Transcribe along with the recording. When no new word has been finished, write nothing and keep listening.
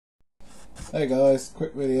Hey guys,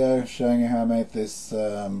 quick video showing you how I made this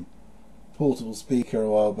portable speaker a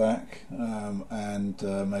while back and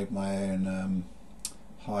made my own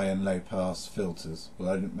high and low pass filters. Well,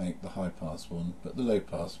 I didn't make the high pass one, but the low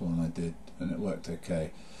pass one I did, and it worked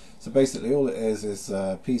okay. So basically all it is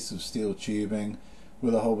a piece of steel tubing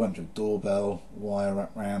with a whole bunch of doorbell wire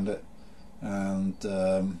wrapped around it, and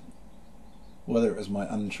whether it was my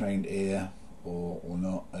untrained ear or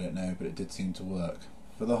not, I don't know, but it did seem to work.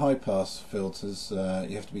 For the high pass filters,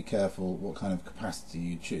 you have to be careful what kind of capacity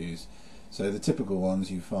you choose. So the typical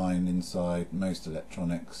ones you find inside most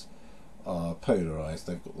electronics are polarized.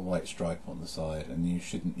 They've got the white stripe on the side, and you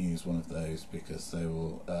shouldn't use one of those because they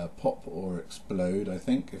will pop or explode, I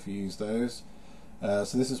think, if you use those.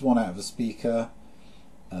 So this is one out of a speaker,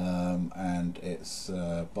 and it's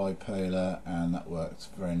bipolar, and that worked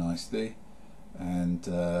very nicely. And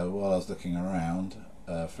while I was looking around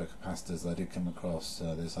for capacitors, I did come across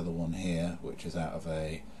this other one here, which is out of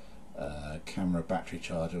a camera battery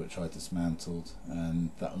charger, which I dismantled,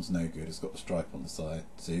 and that one's no good. It's got a stripe on the side,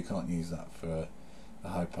 so you can't use that for a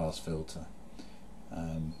high pass filter.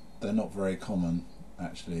 They're not very common,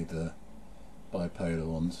 actually, the bipolar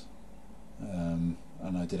ones, and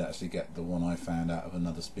I did actually get the one I found out of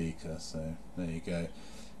another speaker, so there you go.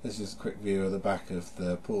 This is a quick view of the back of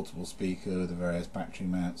the portable speaker with the various battery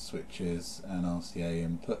mount switches and RCA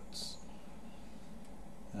inputs.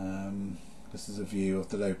 This is a view of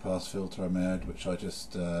the low pass filter I made, which I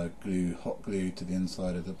just hot glued to the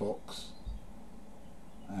inside of the box.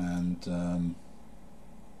 And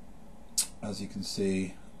as you can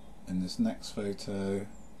see in this next photo,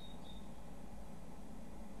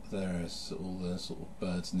 there is all the sort of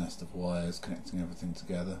bird's nest of wires connecting everything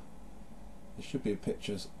together. There should be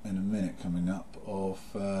pictures in a minute coming up of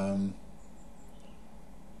like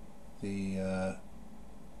a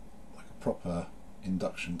proper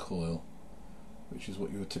induction coil, which is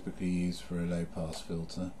what you would typically use for a low pass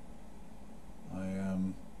filter.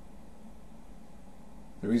 The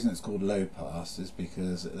reason it's called low pass is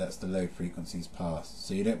because it lets the low frequencies pass.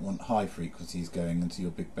 So you don't want high frequencies going into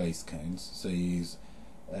your big bass cones, so you use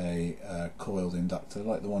a coiled inductor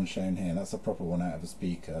like the one shown here. That's a proper one out of a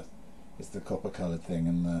speaker. It's the copper coloured thing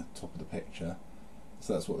in the top of the picture.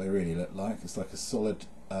 So that's what they really look like. It's like a solid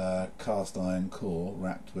cast iron core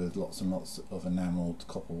wrapped with lots and lots of enamelled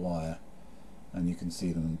copper wire, and you can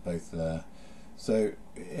see them both there. So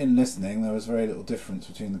in listening, there was very little difference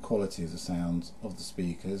between the quality of the sounds of the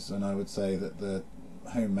speakers, and I would say that the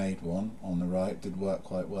homemade one on the right did work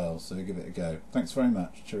quite well, so give it a go. Thanks very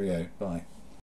much. Cheerio. Bye.